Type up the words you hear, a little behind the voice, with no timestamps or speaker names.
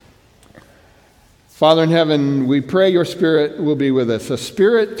Father in heaven, we pray your Spirit will be with us. A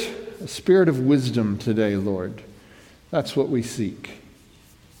spirit of wisdom today, Lord. That's what we seek.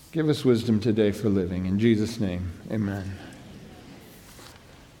 Give us wisdom today for living. In Jesus' name, amen.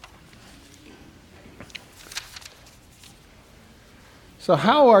 So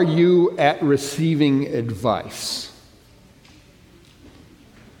how are you at receiving advice?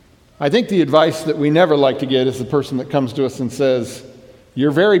 I think the advice that we never like to get is the person that comes to us and says, "You're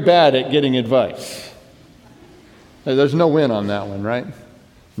very bad at getting advice." There's no win on that one, right?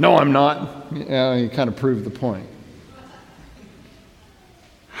 "No, I'm not." You kind of proved the point.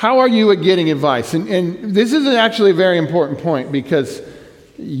 How are you at getting advice? And this is actually a very important point, because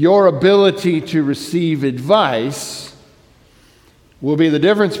your ability to receive advice will be the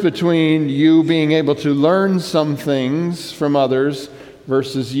difference between you being able to learn some things from others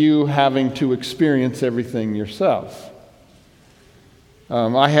versus you having to experience everything yourself.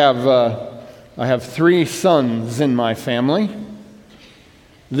 I have 3 sons in my family.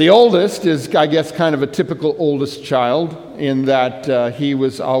 The oldest is, I guess, kind of a typical oldest child in that he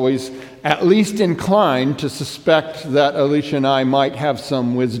was always at least inclined to suspect that Alicia and I might have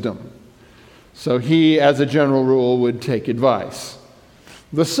some wisdom. So he, as a general rule, would take advice.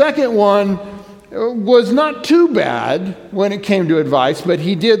 The second one was not too bad when it came to advice, but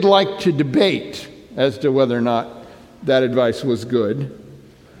he did like to debate as to whether or not that advice was good.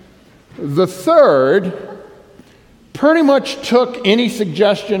 The third pretty much took any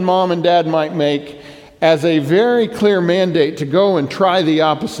suggestion Mom and Dad might make as a very clear mandate to go and try the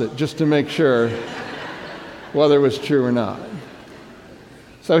opposite, just to make sure whether it was true or not.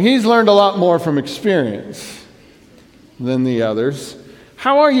 So he's learned a lot more from experience than the others.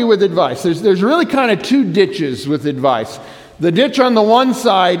 How are you with advice? There's really kind of 2 ditches with advice. The ditch on the one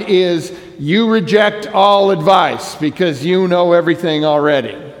side is you reject all advice because you know everything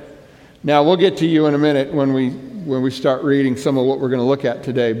already. Now, we'll get to you in a minute when we start reading some of what we're going to look at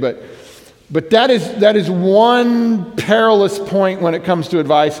today. But that is one perilous point when it comes to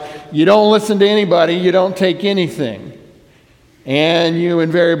advice. You don't listen to anybody. You don't take anything. And you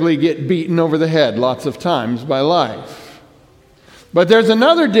invariably get beaten over the head lots of times by life. But there's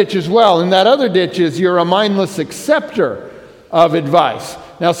another ditch as well, and that other ditch is you're a mindless acceptor of advice.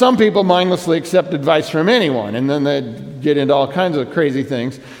 Now, some people mindlessly accept advice from anyone, and then they get into all kinds of crazy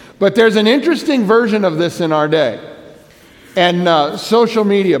things. But there's an interesting version of this in our day. And social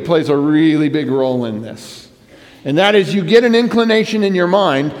media plays a really big role in this. And that is, you get an inclination in your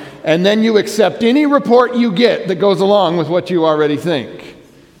mind, and then you accept any report you get that goes along with what you already think.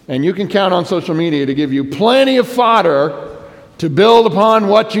 And you can count on social media to give you plenty of fodder to build upon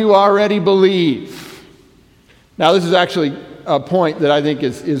what you already believe. Now, this is actually a point that I think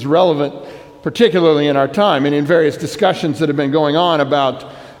is relevant, particularly in our time and in various discussions that have been going on about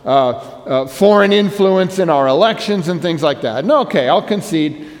foreign influence in our elections and things like that. And okay, I'll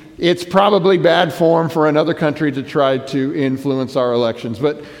concede it's probably bad form for another country to try to influence our elections.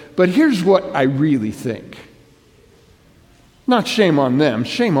 But here's what I really think. Not shame on them,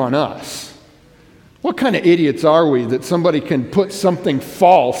 shame on us. What kind of idiots are we that somebody can put something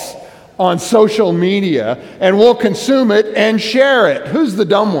false on social media and we'll consume it and share it? Who's the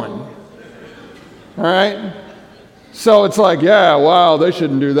dumb one? All right? So it's like, yeah, wow, they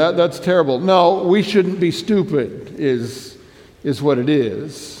shouldn't do that. That's terrible. No, we shouldn't be stupid is what it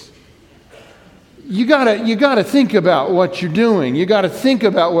is. You gotta think about what you're doing. You gotta think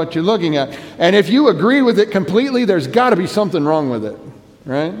about what you're looking at. And if you agree with it completely, there's got to be something wrong with it,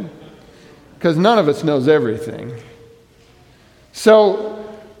 right? Because none of us knows everything. So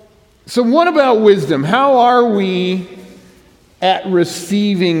what about wisdom? How are we at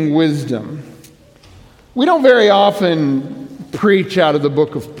receiving wisdom? We don't very often preach out of the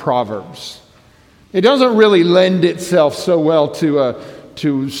book of Proverbs. It doesn't really lend itself so well to a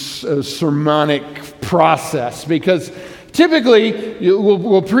sermonic process, because typically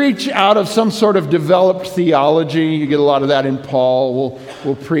we'll preach out of some sort of developed theology. You get a lot of that in Paul.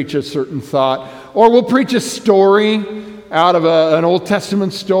 We'll preach a certain thought, or we'll preach a story out of an Old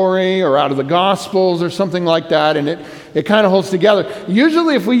Testament story or out of the Gospels or something like that, and it kind of holds together.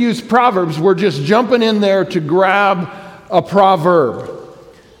 Usually if we use Proverbs, we're just jumping in there to grab a proverb.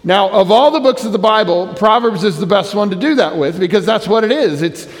 Now, of all the books of the Bible, Proverbs is the best one to do that with, because that's what it is.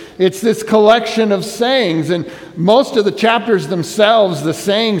 It's this collection of sayings, and most of the chapters themselves, the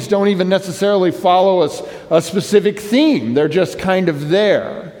sayings, don't even necessarily follow a specific theme. They're just kind of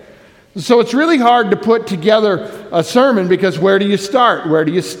there. So it's really hard to put together a sermon, because where do you start? Where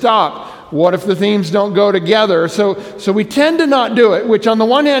do you stop? What if the themes don't go together? So we tend to not do it, which on the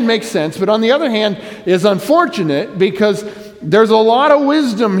one hand makes sense, but on the other hand is unfortunate, because there's a lot of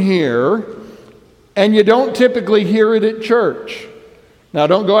wisdom here and you don't typically hear it at church. Now,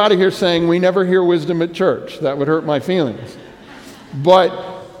 don't go out of here saying we never hear wisdom at church. That would hurt my feelings.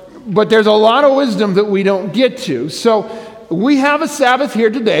 But there's a lot of wisdom that we don't get to. So we have a Sabbath here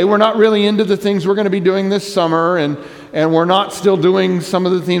today. We're not really into the things we're going to be doing this summer, and we're not still doing some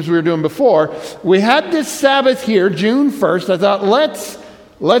of the things we were doing before. We had this Sabbath here, June 1st. I thought,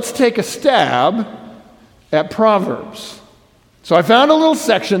 let's take a stab at Proverbs. So I found a little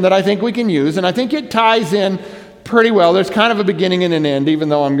section that I think we can use, and I think it ties in pretty well. There's kind of a beginning and an end, even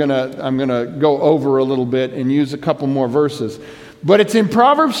though I'm gonna go over a little bit and use a couple more verses. But it's in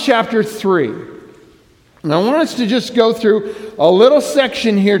Proverbs chapter 3. And I want us to just go through a little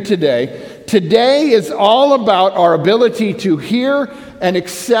section here today. Today is all about our ability to hear and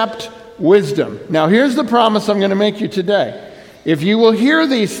accept wisdom. Now, here's the promise I'm going to make you today. If you will hear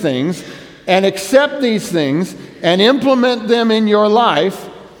these things and accept these things and implement them in your life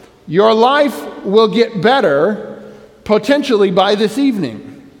will get better potentially by this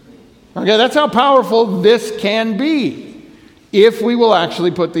evening. Okay, that's how powerful this can be if we will actually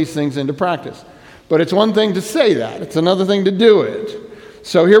put these things into practice. But it's one thing to say that. It's another thing to do it.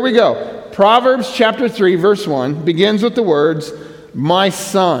 So here we go. Proverbs chapter 3, verse 1 begins with the words, "My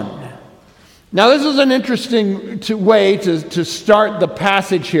son." Now, this is an interesting way to start the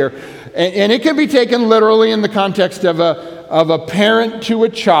passage here. And it can be taken literally in the context of a parent to a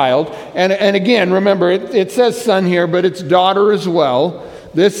child. And again, remember, it says son here, but it's daughter as well.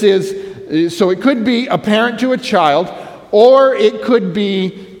 So it could be a parent to a child, or it could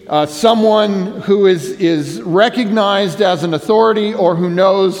be someone who is recognized as an authority or who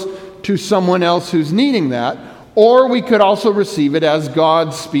knows to someone else who's needing that. Or we could also receive it as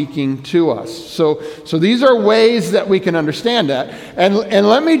God speaking to us. So these are ways that we can understand that. And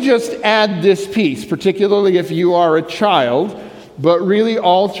let me just add this piece, particularly if you are a child, but really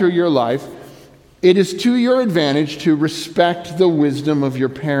all through your life. It is to your advantage to respect the wisdom of your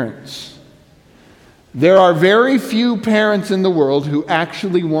parents. There are very few parents in the world who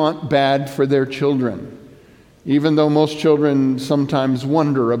actually want bad for their children, even though most children sometimes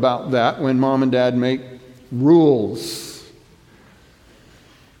wonder about that when mom and dad make rules.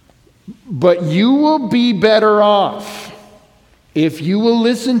 But you will be better off if you will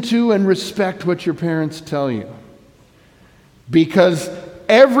listen to and respect what your parents tell you. Because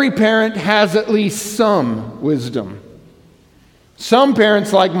every parent has at least some wisdom. Some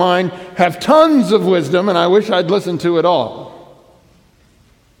parents, like mine, have tons of wisdom, and I wish I'd listened to it all.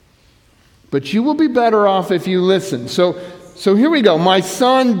 But you will be better off if you listen. So here we go. "My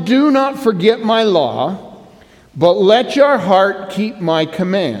son, do not forget my law, but let your heart keep my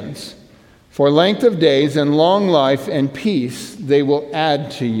commands. For length of days and long life and peace they will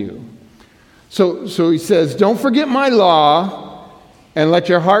add to you." So he says, don't forget my law and let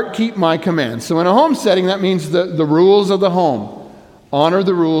your heart keep my commands. So in a home setting, that means the rules of the home. Honor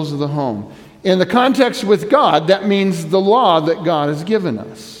the rules of the home. In the context with God, that means the law that God has given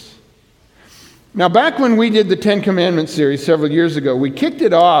us. Now, back when we did the Ten Commandments series several years ago, we kicked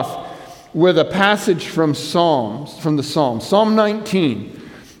it off with a passage from the Psalms, Psalm 19.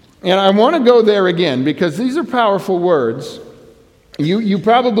 And I want to go there again because these are powerful words. You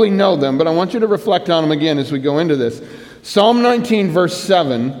probably know them, but I want you to reflect on them again as we go into this. Psalm 19, verse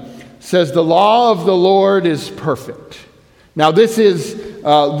 7 says, "The law of the Lord is perfect." Now, this is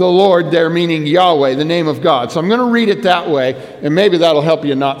the Lord there, meaning Yahweh, the name of God. So I'm going to read it that way, and maybe that'll help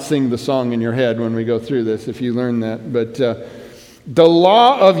you not sing the song in your head when we go through this, if you learn that. But the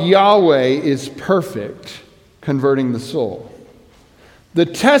law of Yahweh is perfect, converting the soul. The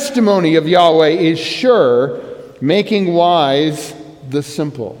testimony of Yahweh is sure, making wise the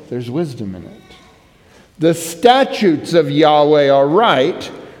simple. There's wisdom in it. The statutes of Yahweh are right,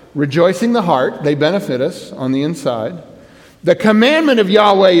 rejoicing the heart. They benefit us on the inside. The commandment of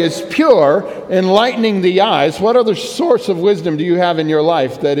Yahweh is pure, enlightening the eyes. What other source of wisdom do you have in your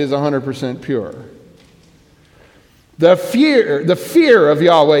life that is 100% pure? The fear of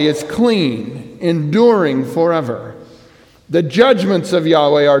Yahweh is clean, enduring forever. The judgments of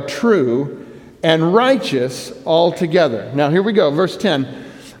Yahweh are true and righteous altogether. Now here we go, verse 10.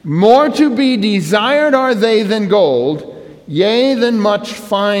 More to be desired are they than gold, yea, than much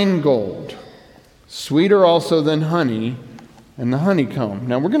fine gold. Sweeter also than honey and the honeycomb.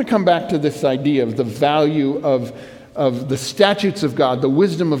 Now we're going to come back to this idea of the value of the statutes of God, the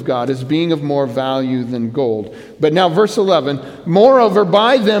wisdom of God as being of more value than gold. But now verse 11, moreover,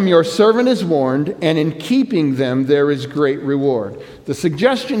 by them your servant is warned, and in keeping them there is great reward. The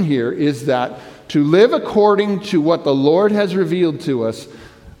suggestion here is that to live according to what the Lord has revealed to us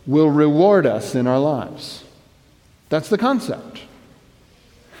will reward us in our lives. That's the concept.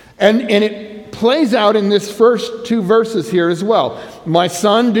 And it plays out in this first 2 verses here as well. My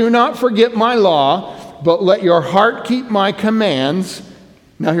son, do not forget my law, but let your heart keep my commands.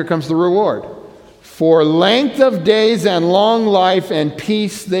 Now here comes the reward. For length of days and long life and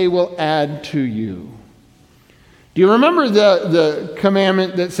peace they will add to you. Do you remember the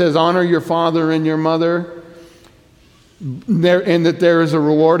commandment that says, honor your father and your mother? And that there is a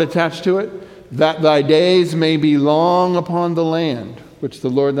reward attached to it? That thy days may be long upon the land, which the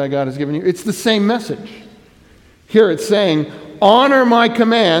Lord thy God has given you. It's the same message. Here it's saying, honor my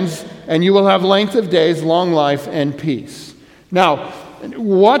commands, and you will have length of days, long life, and peace. Now,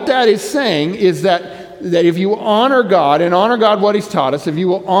 what that is saying is that if you honor God, and honor God what He's taught us, if you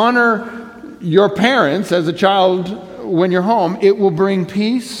will honor your parents as a child when you're home, it will bring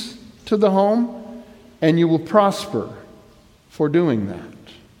peace to the home, and you will prosper for doing that.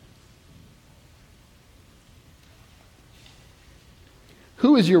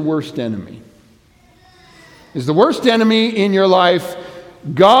 Who is your worst enemy? Is the worst enemy in your life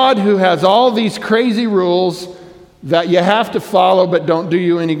God, who has all these crazy rules that you have to follow but don't do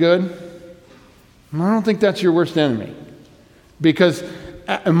you any good? I don't think that's your worst enemy. Because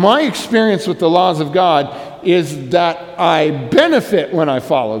my experience with the laws of God is that I benefit when I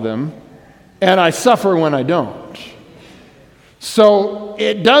follow them and I suffer when I don't. So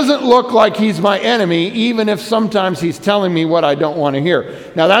it doesn't look like He's my enemy, even if sometimes He's telling me what I don't want to hear.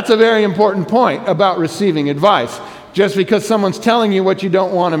 Now that's a very important point about receiving advice. Just because someone's telling you what you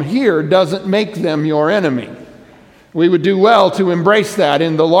don't want them to hear doesn't make them your enemy. We would do well to embrace that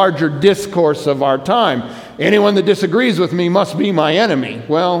in the larger discourse of our time. Anyone that disagrees with me must be my enemy.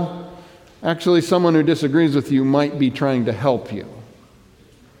 Well, actually, someone who disagrees with you might be trying to help you.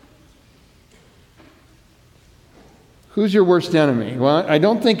 Who's your worst enemy? Well, I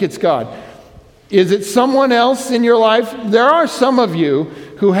don't think it's God. Is it someone else in your life? There are some of you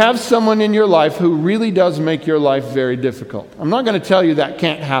who have someone in your life who really does make your life very difficult. I'm not going to tell you that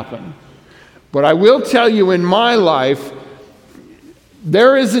can't happen. But I will tell you, in my life,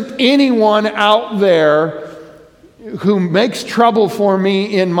 there isn't anyone out there who makes trouble for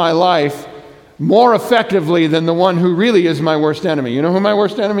me in my life more effectively than the one who really is my worst enemy. You know who my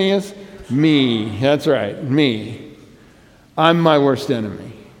worst enemy is? Me. That's right, me. I'm my worst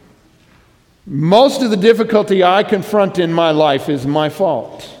enemy. Most of the difficulty I confront in my life is my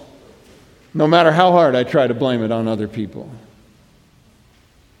fault, no matter how hard I try to blame it on other people.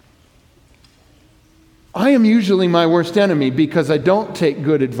 I am usually my worst enemy because I don't take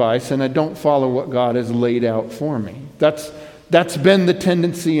good advice and I don't follow what God has laid out for me. That's been the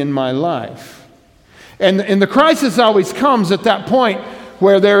tendency in my life. And the crisis always comes at that point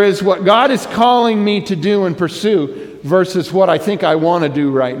where there is what God is calling me to do and pursue versus what I think I want to do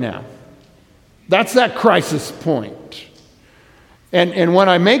right now. That's that crisis point. And when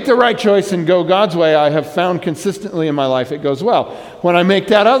I make the right choice and go God's way, I have found consistently in my life it goes well. When I make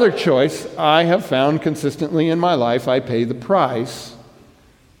that other choice, I have found consistently in my life I pay the price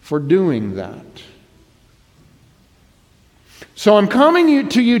for doing that. So I'm coming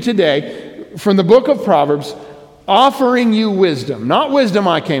to you today from the book of Proverbs, offering you wisdom. Not wisdom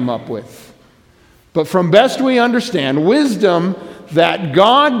I came up with, but from best we understand, wisdom that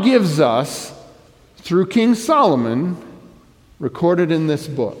God gives us through King Solomon, recorded in this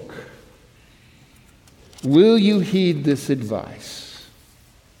book. Will you heed this advice?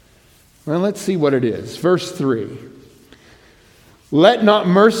 Well, let's see what it is. Verse 3. Let not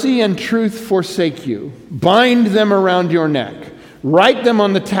mercy and truth forsake you. Bind them around your neck. Write them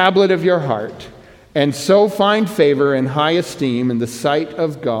on the tablet of your heart, and so find favor and high esteem in the sight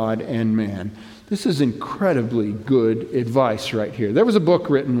of God and man. This is incredibly good advice right here. There was a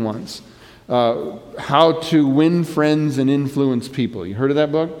book written once, How to Win Friends and Influence People. You heard of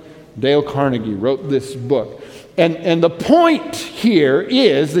that book? Dale Carnegie wrote this book. And the point here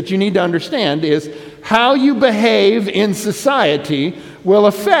is that you need to understand is how you behave in society will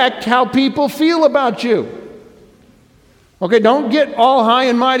affect how people feel about you. Okay, don't get all high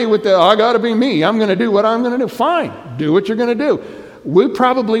and mighty with I got to be me. I'm going to do what I'm going to do. Fine, do what you're going to do. We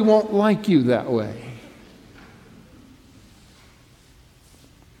probably won't like you that way.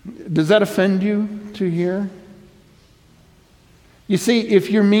 Does that offend you to hear? You see,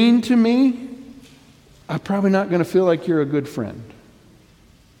 if you're mean to me, I'm probably not going to feel like you're a good friend.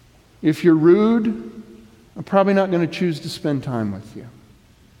 If you're rude, I'm probably not going to choose to spend time with you.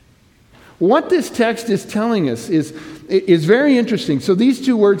 What this text is telling us is very interesting. So these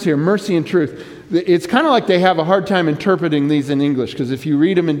two words here, mercy and truth, it's kind of like they have a hard time interpreting these in English, because if you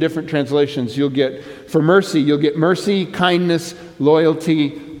read them in different translations, you'll get mercy, kindness,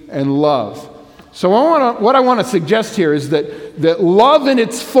 loyalty, and love. So what I want to suggest here is that love in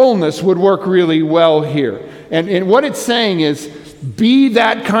its fullness would work really well here. And what it's saying is, be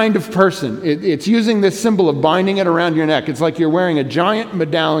that kind of person. It's using this symbol of binding it around your neck. It's like you're wearing a giant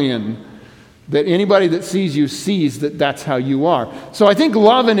medallion that anybody that sees you sees that that's how you are. So I think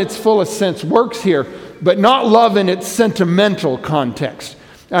love in its fullest sense works here, but not love in its sentimental context.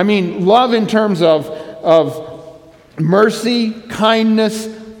 I mean, love in terms of mercy, kindness,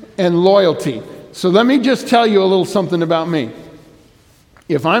 and loyalty. So let me just tell you a little something about me.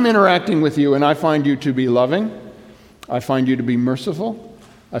 If I'm interacting with you and I find you to be loving, I find you to be merciful,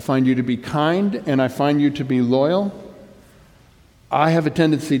 I find you to be kind, and I find you to be loyal, I have a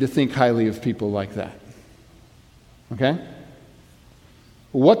tendency to think highly of people like that. Okay?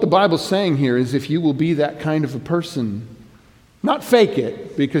 What the Bible's saying here is if you will be that kind of a person, not fake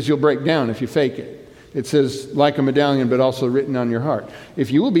it, because you'll break down if you fake it. It says, like a medallion, but also written on your heart.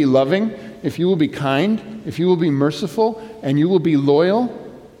 If you will be loving, if you will be kind, if you will be merciful, and you will be loyal,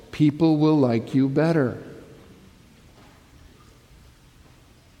 people will like you better.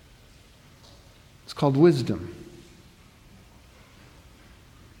 It's called wisdom.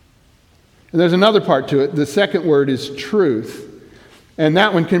 And there's another part to it. The second word is truth. And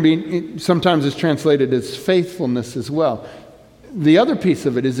that one can be, sometimes is translated as faithfulness as well. The other piece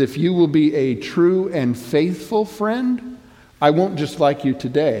of it is if you will be a true and faithful friend, I won't just like you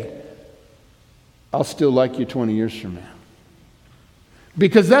today. I'll still like you 20 years from now.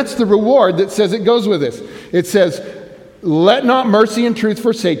 Because that's the reward that says it goes with this. It says, let not mercy and truth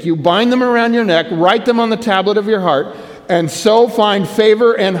forsake you. Bind them around your neck. Write them on the tablet of your heart. And so find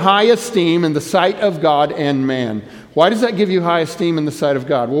favor and high esteem in the sight of God and man. Why does that give you high esteem in the sight of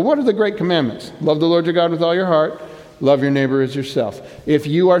God? Well, what are the great commandments? Love the Lord your God with all your heart. Love your neighbor as yourself. If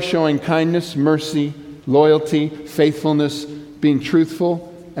you are showing kindness, mercy, loyalty, faithfulness, being truthful,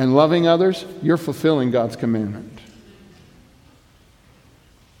 and loving others, you're fulfilling God's commandment.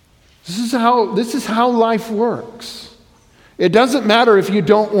 This is how life works. It doesn't matter if you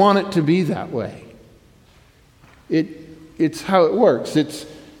don't want it to be that way. It's how it works.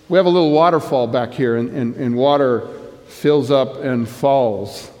 We have a little waterfall back here, and water fills up and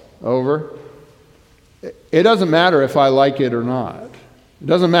falls over. It doesn't matter if I like it or not. It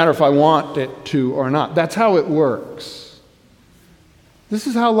doesn't matter if I want it to or not. That's how it works. This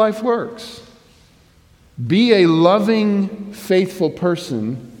is how life works. Be a loving, faithful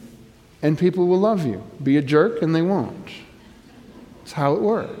person, and people will love you. Be a jerk, and they won't. That's how it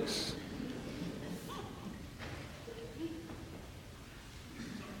works.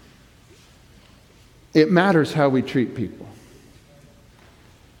 It matters how we treat people.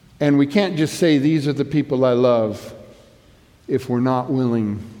 And we can't just say, these are the people I love, if we're not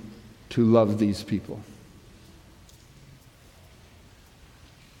willing to love these people.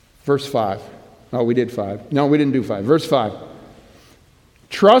 Verse 5. Oh, we did 5. No, we didn't do 5. Verse 5.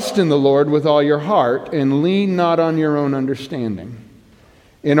 Trust in the Lord with all your heart, and lean not on your own understanding.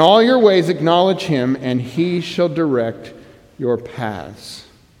 In all your ways acknowledge him, and he shall direct your paths.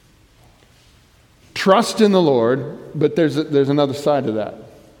 Trust in the Lord, but there's another side to that.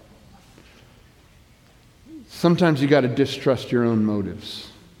 Sometimes you got to distrust your own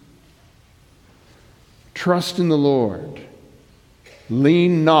motives. Trust in the Lord.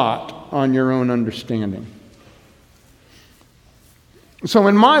 Lean not on your own understanding. So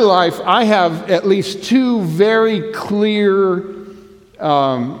in my life, I have at least 2 very clear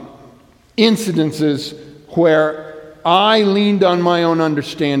incidences where I leaned on my own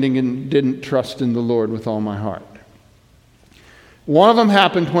understanding and didn't trust in the Lord with all my heart. One of them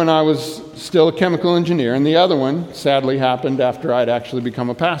happened when I was still a chemical engineer, and the other one, sadly, happened after I'd actually become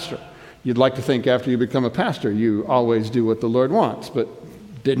a pastor. You'd like to think after you become a pastor, you always do what the Lord wants, but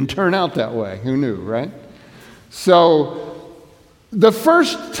didn't turn out that way. Who knew, right? So the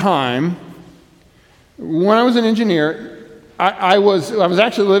first time, when I was an engineer, I was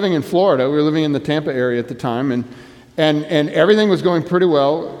actually living in Florida. We were living in the Tampa area at the time, and everything was going pretty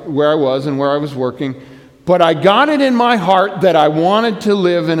well where I was and where I was working. But I got it in my heart that I wanted to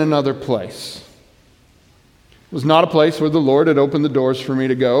live in another place. It was not a place where the Lord had opened the doors for me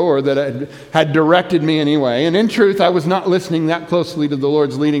to go or that had directed me anyway. And in truth, I was not listening that closely to the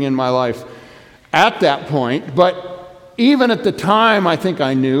Lord's leading in my life at that point. But even at the time, I think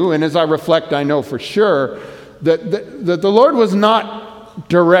I knew, and as I reflect, I know for sure, that the Lord was not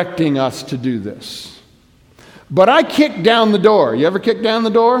directing us to do this. But I kicked down the door. You ever kick down the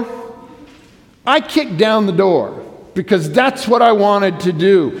door? I kicked down the door because that's what I wanted to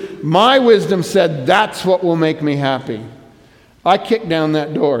do. My wisdom said that's what will make me happy. I kicked down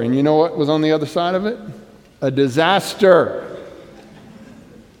that door, and you know what was on the other side of it? A disaster.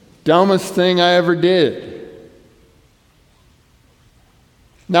 Dumbest thing I ever did.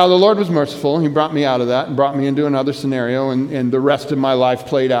 Now, the Lord was merciful. He brought me out of that and brought me into another scenario, and the rest of my life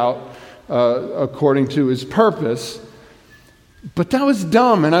played out according to His purpose. But that was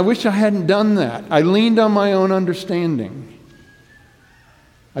dumb, and I wish I hadn't done that. I leaned on my own understanding.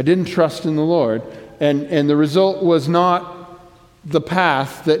 I didn't trust in the Lord, and the result was not the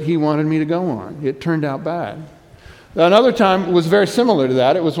path that He wanted me to go on. It turned out bad. Another time was very similar to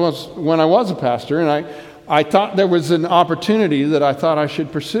that. It was when I was a pastor, and I thought there was an opportunity that I thought I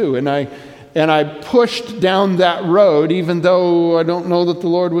should pursue, and I pushed down that road even though I don't know that the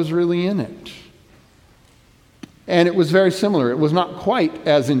Lord was really in it. And it was very similar. It was not quite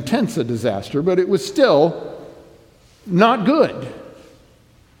as intense a disaster, but it was still not good.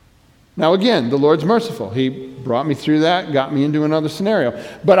 Now again, the Lord's merciful. He brought me through that, got me into another scenario.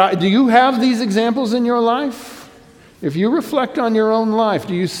 But do you have these examples in your life? If you reflect on your own life,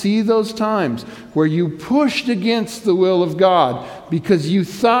 do you see those times where you pushed against the will of God because you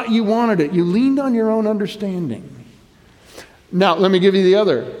thought you wanted it? You leaned on your own understanding. Now, let me give you the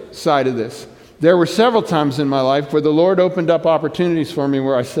other side of this. There were several times in my life where the Lord opened up opportunities for me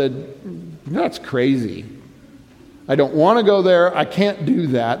where I said, that's crazy. I don't want to go there. I can't do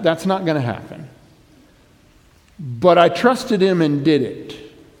that. That's not going to happen. But I trusted Him and did it.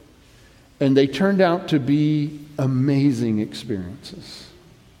 And they turned out to be amazing experiences.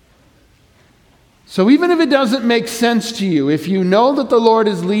 So even if it doesn't make sense to you, if you know that the Lord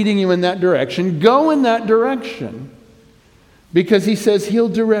is leading you in that direction, go in that direction. Because He says He'll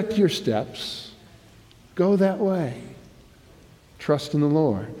direct your steps. Go that way. Trust in the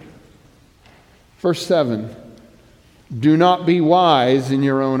Lord. Verse 7, do not be wise in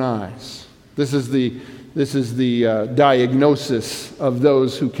your own eyes. This is the diagnosis of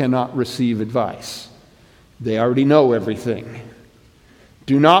those who cannot receive advice. They already know everything.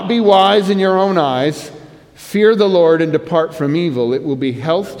 Do not be wise in your own eyes. Fear the Lord and depart from evil. It will be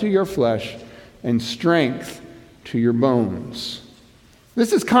health to your flesh and strength to your bones.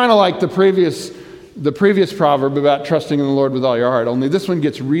 This is kind of like the previous proverb about trusting in the Lord with all your heart, only this one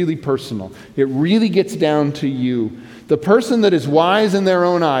gets really personal. It really gets down to you. The person that is wise in their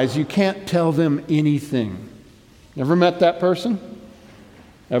own eyes, you can't tell them anything. Ever met that person?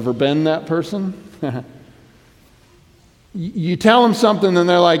 Ever been that person? You tell them something and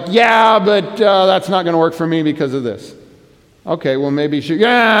they're like, yeah, but that's not going to work for me because of this. Okay, well maybe you should,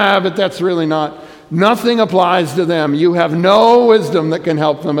 yeah, but that's really not. Nothing applies to them. You have no wisdom that can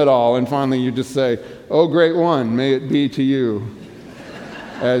help them at all. And finally you just say, oh great one, may it be to you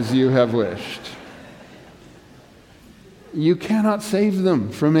as you have wished. You cannot save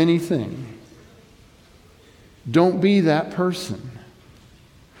them from anything. Don't be that person.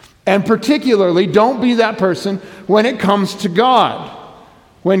 And particularly, don't be that person when it comes to God.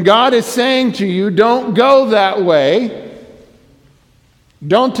 When God is saying to you, don't go that way,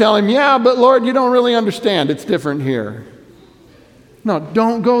 don't tell Him, yeah, but Lord, you don't really understand. It's different here. No,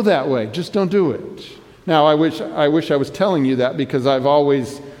 don't go that way. Just don't do it. Now, I wish I was telling you that because I've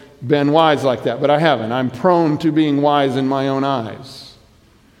always been wise like that, but I haven't. I'm prone to being wise in my own eyes.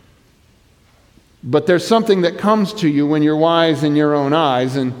 But there's something that comes to you when you're wise in your own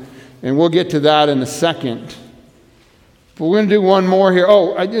eyes, and we'll get to that in a second. But we're going to do one more here.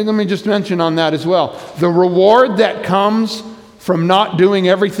 Let me just mention on that as well. The reward that comes from not doing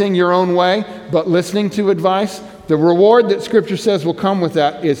everything your own way, but listening to advice, the reward that Scripture says will come with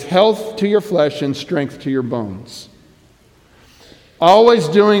that is health to your flesh and strength to your bones. Always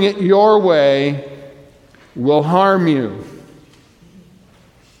doing it your way will harm you.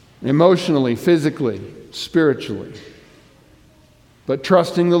 Emotionally, physically, spiritually. But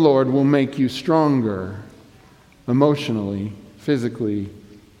trusting the Lord will make you stronger emotionally, physically,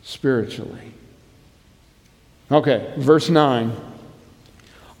 spiritually. Okay, verse 9.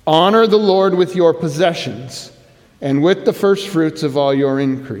 Honor the Lord with your possessions and with the first fruits of all your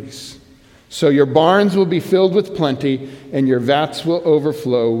increase. So your barns will be filled with plenty and your vats will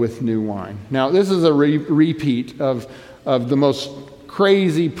overflow with new wine. Now, this is a repeat of the most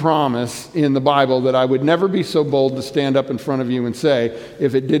crazy promise in the Bible that I would never be so bold to stand up in front of you and say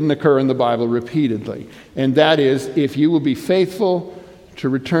if it didn't occur in the Bible repeatedly. And that is, if you will be faithful to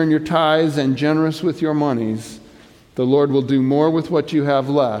return your tithes and generous with your monies, the Lord will do more with what you have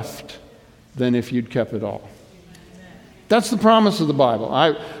left than if you'd kept it all. That's the promise of the Bible.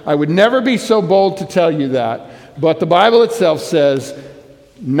 I would never be so bold to tell you that, but the Bible itself says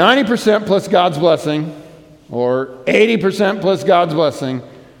 90% plus God's blessing, or 80% plus God's blessing,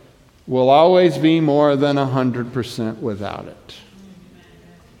 will always be more than 100% without it.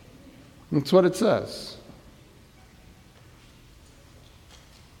 That's what it says.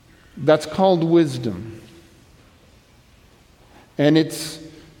 That's called wisdom. And it's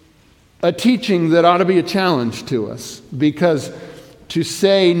a teaching that ought to be a challenge to us, because to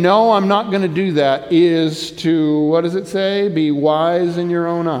say, no, I'm not going to do that, is to, what does it say? Be wise in your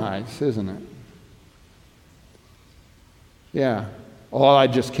own eyes, isn't it? Yeah. Oh, I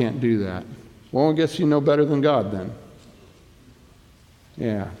just can't do that. Well, I guess you know better than God then.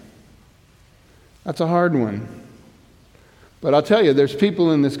 Yeah. That's a hard one. But I'll tell you, there's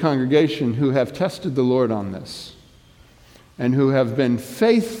people in this congregation who have tested the Lord on this and who have been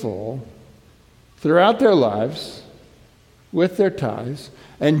faithful throughout their lives with their tithes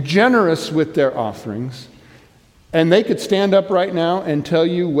and generous with their offerings. And they could stand up right now and tell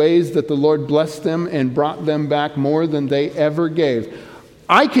you ways that the Lord blessed them and brought them back more than they ever gave.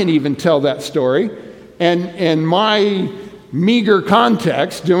 I can even tell that story, and in my meager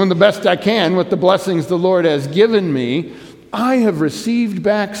context, doing the best I can with the blessings the Lord has given me, I have received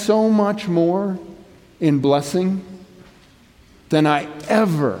back so much more in blessing than I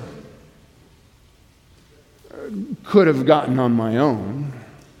ever could have gotten on my own.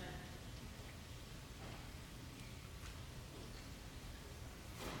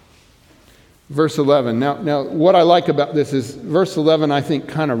 Verse 11. Now, what I like about this is verse 11, I think,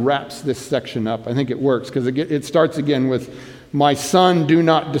 kind of wraps this section up. I think it works because it starts again with, my son, do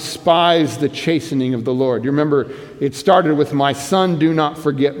not despise the chastening of the Lord. You remember, it started with, my son, do not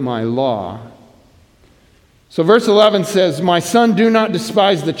forget my law. So verse 11 says, my son, do not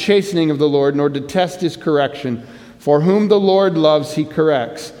despise the chastening of the Lord, nor detest his correction. For whom the Lord loves, he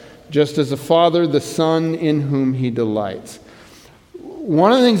corrects, just as a father the son in whom he delights.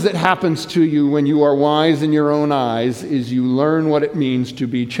 One of the things that happens to you when you are wise in your own eyes is you learn what it means to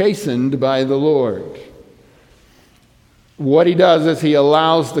be chastened by the Lord. What he does is he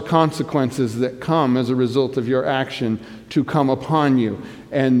allows the consequences that come as a result of your action to come upon you,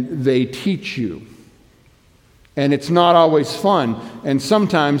 and they teach you. And it's not always fun. And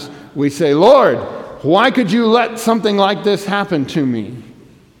sometimes we say, Lord, why could you let something like this happen to me?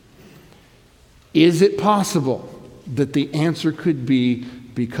 Is it possible that the answer could be,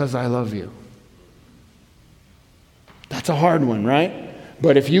 because I love you? That's a hard one, right?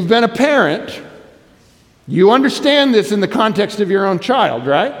 But if you've been a parent, you understand this in the context of your own child,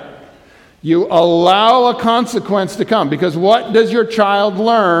 right? You allow a consequence to come, because what does your child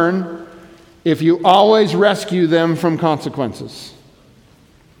learn if you always rescue them from consequences?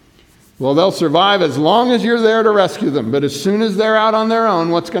 Well, they'll survive as long as you're there to rescue them, but as soon as they're out on their own,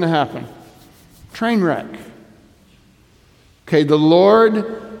 what's going to happen? Train wreck. Okay, the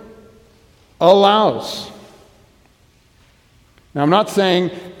Lord allows. Now, I'm not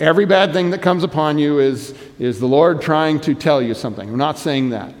saying every bad thing that comes upon you is the Lord trying to tell you something. I'm not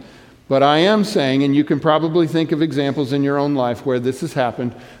saying that. But I am saying, and you can probably think of examples in your own life where this has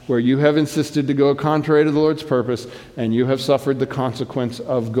happened, where you have insisted to go contrary to the Lord's purpose, and you have suffered the consequence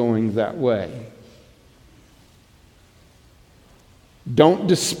of going that way. Don't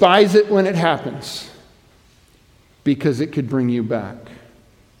despise it when it happens, because it could bring you back.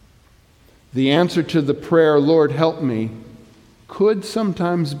 The answer to the prayer, Lord, help me, could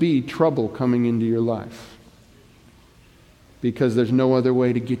sometimes be trouble coming into your life, because there's no other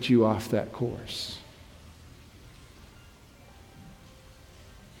way to get you off that course.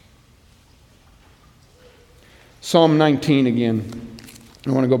 Psalm 19 again.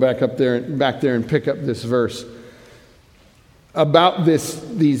 I want to go back there and pick up this verse. About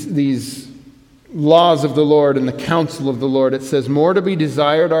these laws of the Lord and the counsel of the Lord, it says, more to be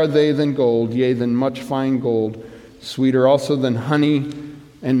desired are they than gold, yea, than much fine gold, sweeter also than honey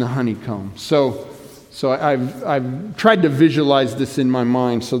and the honeycomb. So I've tried to visualize this in my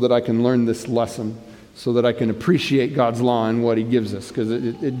mind so that I can learn this lesson, so that I can appreciate God's law and what he gives us, because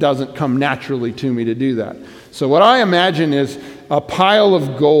it doesn't come naturally to me to do that. So what I imagine is a pile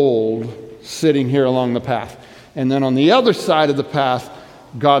of gold sitting here along the path. And then on the other side of the path,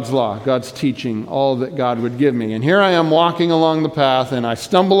 God's law, God's teaching, all that God would give me. And here I am walking along the path, and I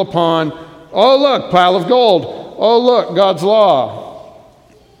stumble upon, oh look, pile of gold. Oh look, God's law.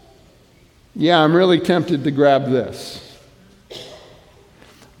 Yeah, I'm really tempted to grab this.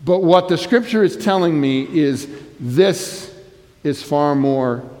 But what the scripture is telling me is this is far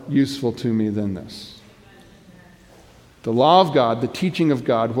more useful to me than this. The law of God, the teaching of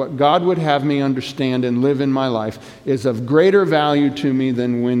God, what God would have me understand and live in my life is of greater value to me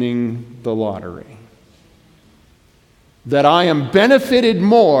than winning the lottery. That I am benefited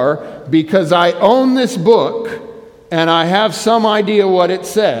more because I own this book and I have some idea what it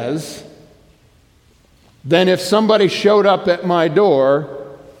says than if somebody showed up at my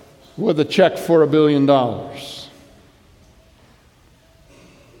door with a check for $1 billion.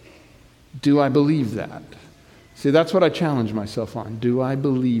 Do I believe that? See, that's what I challenge myself on. Do I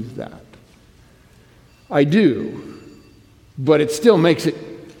believe that? I do, but it still makes it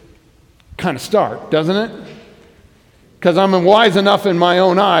kind of stark, doesn't it? Because I'm wise enough in my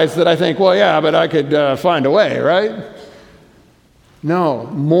own eyes that I think, well, yeah, but I could find a way, right? No,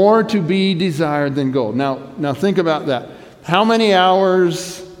 more to be desired than gold. Now think about that. How many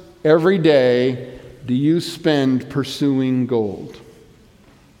hours every day do you spend pursuing gold?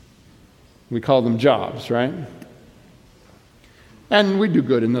 We call them jobs, right? And we do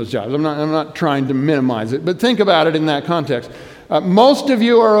good in those jobs. I'm not trying to minimize it, but think about it in that context. Most of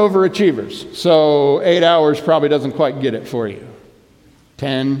you are overachievers, so 8 hours probably doesn't quite get it for you.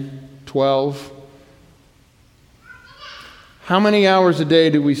 10, 12. How many hours a day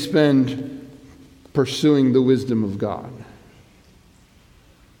do we spend pursuing the wisdom of God?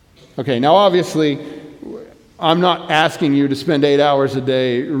 Okay, now obviously, I'm not asking you to spend 8 hours a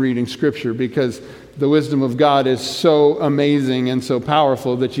day reading Scripture, because the wisdom of God is so amazing and so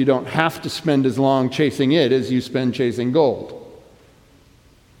powerful that you don't have to spend as long chasing it as you spend chasing gold.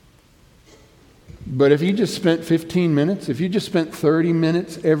 But if you just spent 15 minutes, if you just spent 30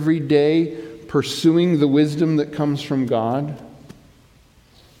 minutes every day pursuing the wisdom that comes from God,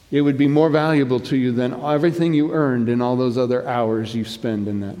 it would be more valuable to you than everything you earned in all those other hours you spend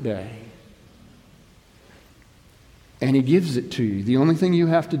in that day. And He gives it to you. The only thing you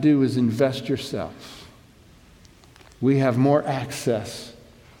have to do is invest yourself. We have more access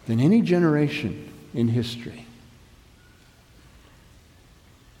than any generation in history.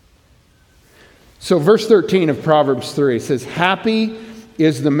 So verse 13 of Proverbs 3 says, "Happy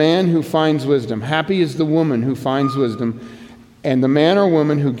is the man who finds wisdom. Happy is the woman who finds wisdom, and the man or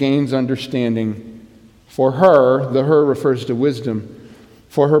woman who gains understanding. For her," the her refers to wisdom,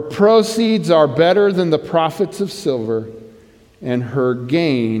 "for her proceeds are better than the profits of silver, and her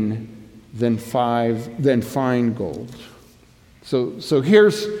gain than fine gold." So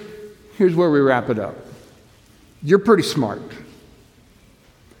here's where we wrap it up. You're pretty smart,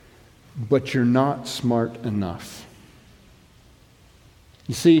 but you're not smart enough.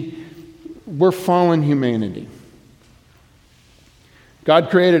 You see, we're fallen humanity. God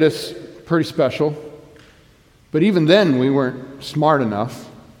created us pretty special, but even then we weren't smart enough.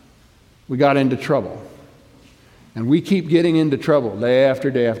 We got into trouble. And we keep getting into trouble day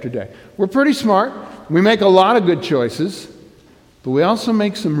after day after day. We're pretty smart. We make a lot of good choices, but we also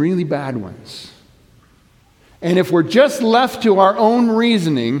make some really bad ones. And if we're just left to our own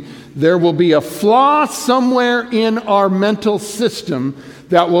reasoning, there will be a flaw somewhere in our mental system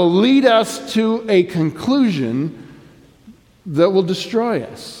that will lead us to a conclusion that will destroy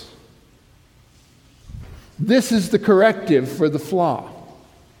us. This is the corrective for the flaw,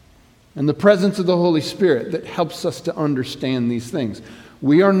 and the presence of the Holy Spirit that helps us to understand these things.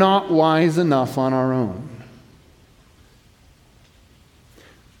 We are not wise enough on our own.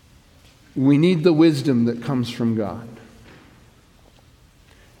 We need the wisdom that comes from God.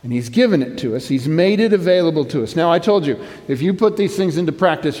 And He's given it to us. He's made it available to us. Now, I told you, if you put these things into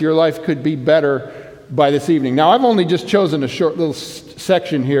practice, your life could be better by this evening. Now, I've only just chosen a short little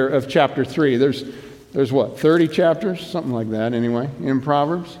section here of chapter 3. There's what, 30 chapters? Something like that, anyway, in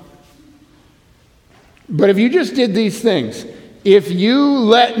Proverbs. But if you just did these things, if you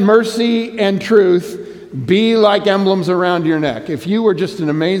let mercy and truth be like emblems around your neck, if you were just an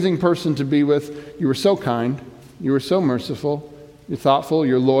amazing person to be with, you were so kind, you were so merciful, you're thoughtful,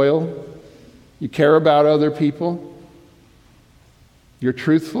 you're loyal, you care about other people, you're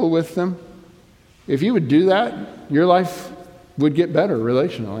truthful with them, if you would do that, your life would get better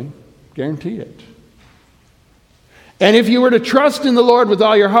relationally. Guarantee it. And if you were to trust in the Lord with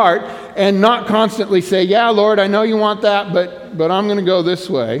all your heart and not constantly say, "Yeah, Lord, I know you want that, but I'm going to go this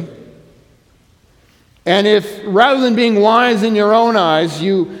way." And if rather than being wise in your own eyes,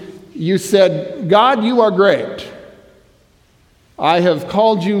 you said, "God, you are great. I have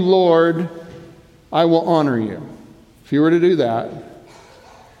called you Lord. I will honor you." If you were to do that,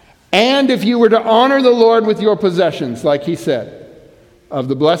 and if you were to honor the Lord with your possessions, like He said, of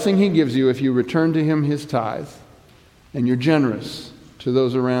the blessing He gives you if you return to Him His tithe, and you're generous to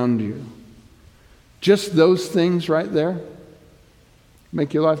those around you, just those things right there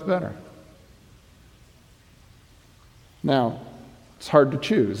make your life better. Now, it's hard to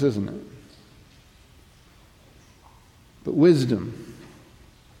choose, isn't it? But wisdom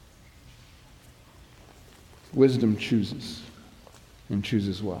chooses, and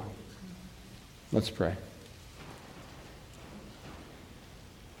chooses well. Let's pray.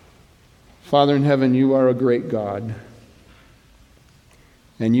 Father in heaven, you are a great God,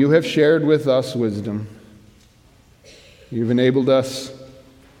 and you have shared with us wisdom. You've enabled us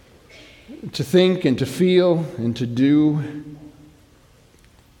to think and to feel and to do.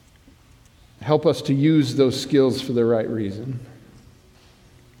 Help us to use those skills for the right reason.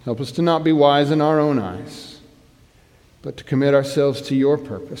 Help us to not be wise in our own eyes, but to commit ourselves to your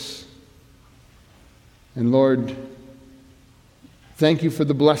purpose. And Lord, thank you for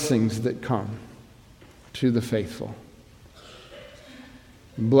the blessings that come to the faithful.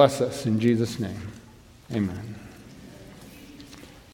 Bless us in Jesus' name. Amen.